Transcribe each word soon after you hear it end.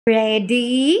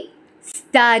Ready,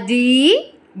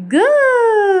 steady,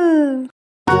 go!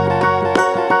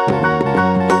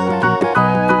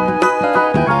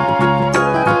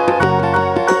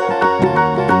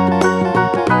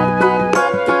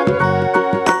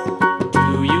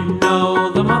 Do you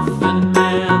know the Muffin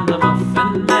Man, the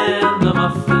Muffin Man, the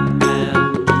Muffin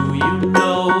Man? Do you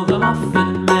know the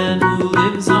Muffin Man who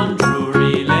lives on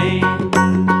Drury Lane?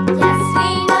 Yes,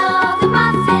 we know the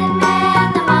Muffin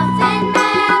Man, the Muffin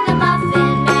Man, the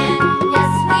Muffin Man.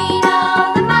 Yes, we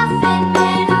know the Muffin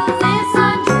Man who lives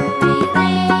on Drury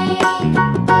Lane.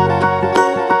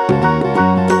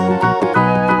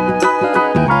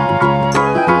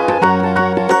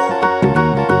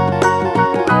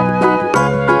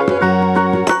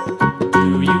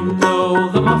 Do you know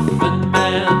the Muffin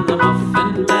Man, the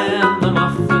Muffin Man, the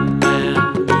Muffin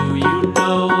Man? Do you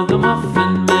know the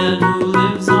Muffin Man who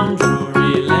lives on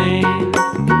Drury Lane?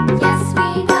 Yes,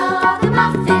 we know the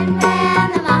Muffin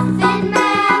Man, the Muffin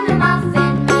Man, the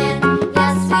Muffin Man.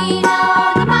 Yes, we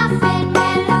know the Muffin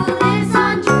Man who lives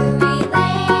on Drury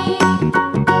Lane.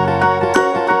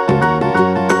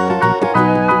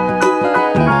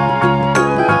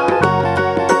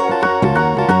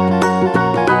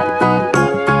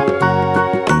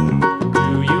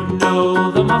 Do you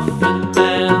know the Muffin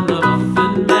Man, the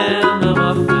Muffin Man, the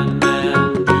Muffin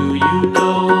Man? Do you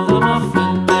know the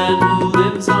Muffin Man who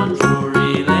lives on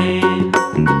Drury Lane?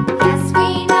 Yes,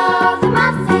 we know the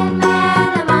Muffin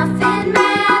Man, the Muffin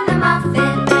Man, the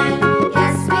Muffin Man.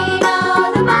 Yes, we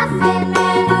know the Muffin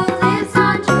Man who lives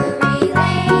on Drury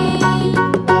Lane.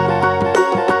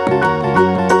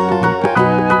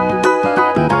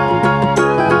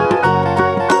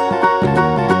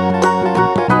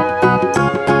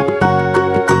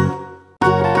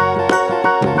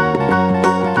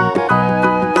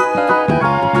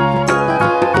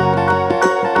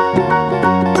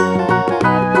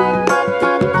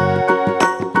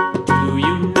 Do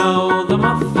you know the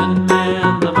Muffin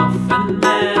Man, the Muffin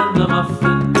Man, the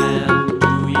Muffin Man?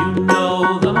 Do you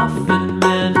know the Muffin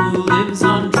Man who lives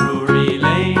on Drury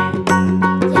Lane?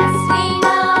 Yes, we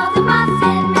know the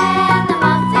Muffin Man, the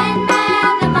Muffin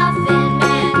Man, the Muffin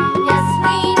Man. Yes,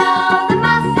 we know the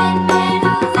Muffin Man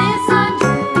who lives on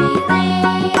Drury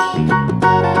Lane.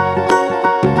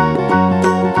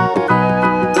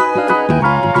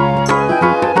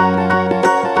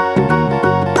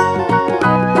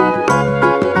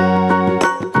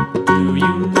 Do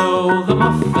you know the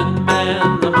Muffin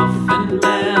Man, the Muffin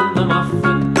Man, the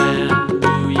Muffin Man?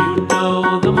 Do you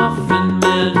know the Muffin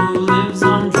Man who lives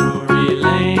on Drury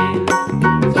Lane?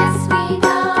 Yes, we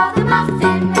know the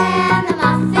Muffin Man, the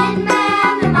Muffin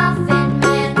Man, the Muffin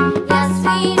Man. Yes,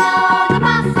 we know the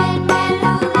Muffin Man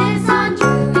who lives on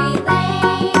Drury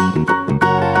Lane.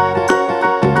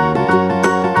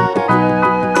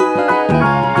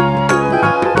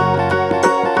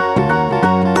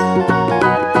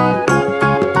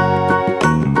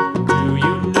 Do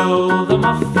you know the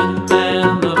Muffin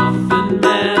Man, the Muffin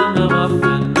Man, the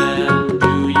Muffin Man?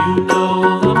 Do you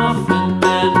know the Muffin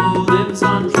Man who lives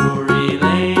on Drury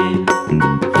Lane?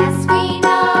 Yes, we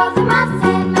know the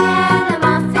Muffin Man, the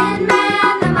Muffin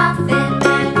Man, the Muffin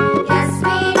Man. Yes,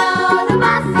 we know the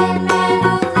Muffin Man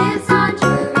who lives on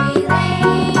Drury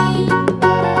Lane.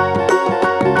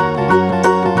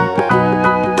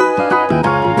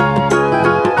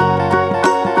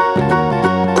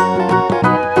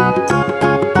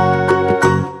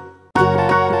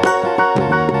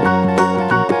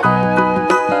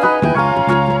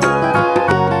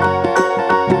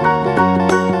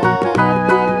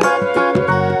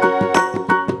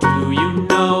 Do you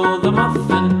know the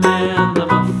Muffin Man, the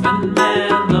Muffin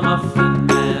Man, the Muffin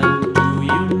Man? Do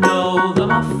you know the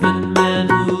Muffin Man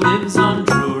who lives on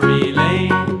Drury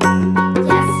Lane?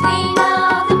 Yes, we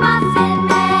know the Muffin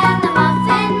Man, the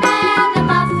Muffin Man, the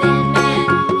Muffin Man.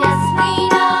 Yes, we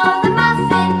know the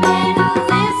Muffin Man who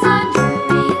lives on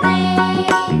Drury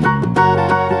Lane.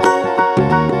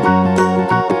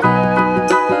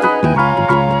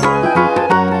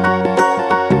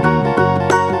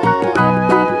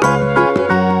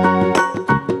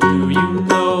 Do you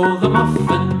know the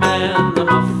Muffin Man,